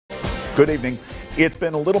Good evening. It's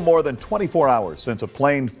been a little more than 24 hours since a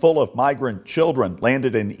plane full of migrant children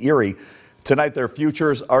landed in Erie. Tonight, their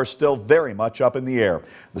futures are still very much up in the air.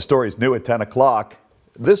 The story is new at 10 o'clock.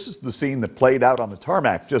 This is the scene that played out on the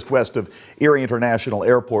tarmac just west of Erie International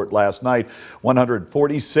Airport last night.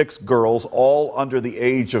 146 girls, all under the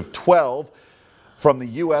age of 12, from the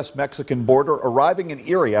U.S.-Mexican border, arriving in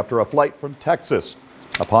Erie after a flight from Texas.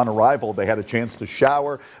 Upon arrival, they had a chance to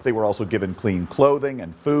shower. They were also given clean clothing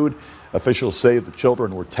and food. Officials say the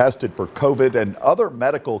children were tested for COVID and other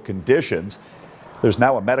medical conditions. There's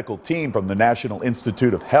now a medical team from the National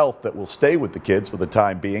Institute of Health that will stay with the kids for the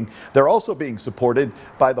time being. They're also being supported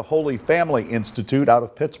by the Holy Family Institute out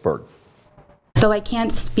of Pittsburgh. Though I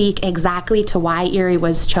can't speak exactly to why Erie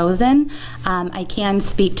was chosen, I can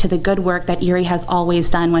speak to the good work that Erie has always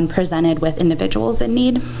done when presented with individuals in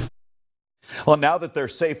need. Well, now that they're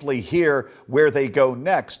safely here, where they go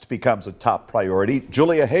next becomes a top priority.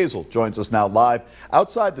 Julia Hazel joins us now live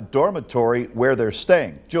outside the dormitory where they're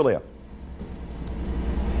staying. Julia.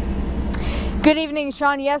 Good evening,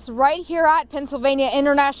 Sean. Yes, right here at Pennsylvania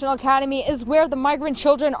International Academy is where the migrant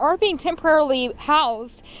children are being temporarily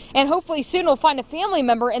housed, and hopefully soon will find a family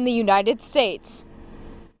member in the United States.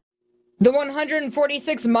 The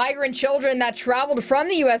 146 migrant children that traveled from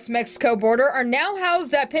the U.S.-Mexico border are now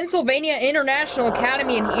housed at Pennsylvania International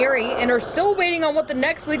Academy in Erie and are still waiting on what the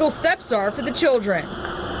next legal steps are for the children.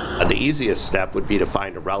 The easiest step would be to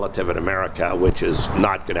find a relative in America, which is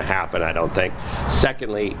not going to happen, I don't think.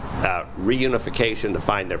 Secondly, reunification to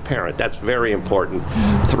find their parent. That's very important.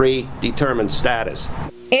 3, determine status.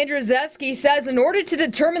 Andrew Zeski says in order to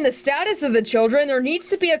determine the status of the children, there needs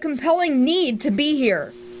to be a compelling need to be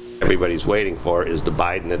here. Everybody's waiting for is the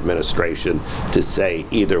Biden administration to say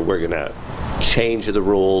either we're going to change the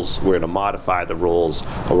rules, we're going to modify the rules,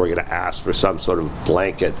 or we're going to ask for some sort of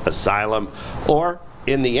blanket asylum, or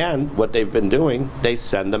in the end, what they've been doing, they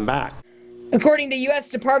send them back. According to U.S.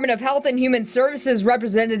 Department of Health and Human Services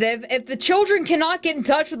representative, if the children cannot get in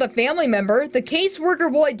touch with a family member, the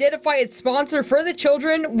caseworker will identify a sponsor for the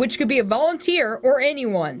children, which could be a volunteer or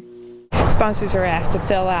anyone. Sponsors are asked to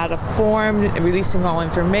fill out a form releasing all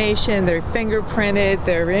information. They're fingerprinted,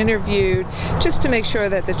 they're interviewed, just to make sure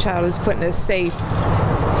that the child is put in a safe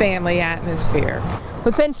family atmosphere.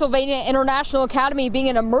 With Pennsylvania International Academy being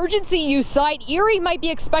an emergency use site, Erie might be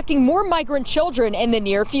expecting more migrant children in the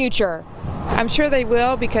near future. I'm sure they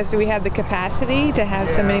will, because we have the capacity to have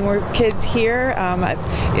so many more kids here.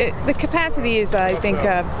 The capacity is, I think,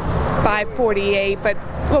 548, but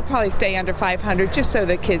we'll probably stay under 500 just so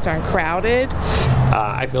the kids aren't crowded.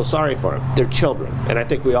 I feel sorry for them. They're children, and I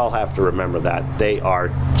think we all have to remember that. They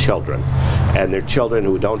are children, and they're children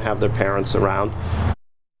who don't have their parents around.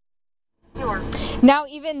 Now,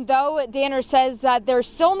 even though Danner says that there's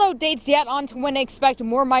still no dates yet on to when to expect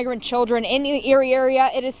more migrant children in the Erie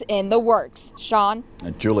area, it is in the works. Sean?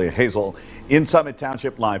 Julia Hazel in Summit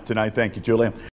Township live tonight. Thank you, Julia.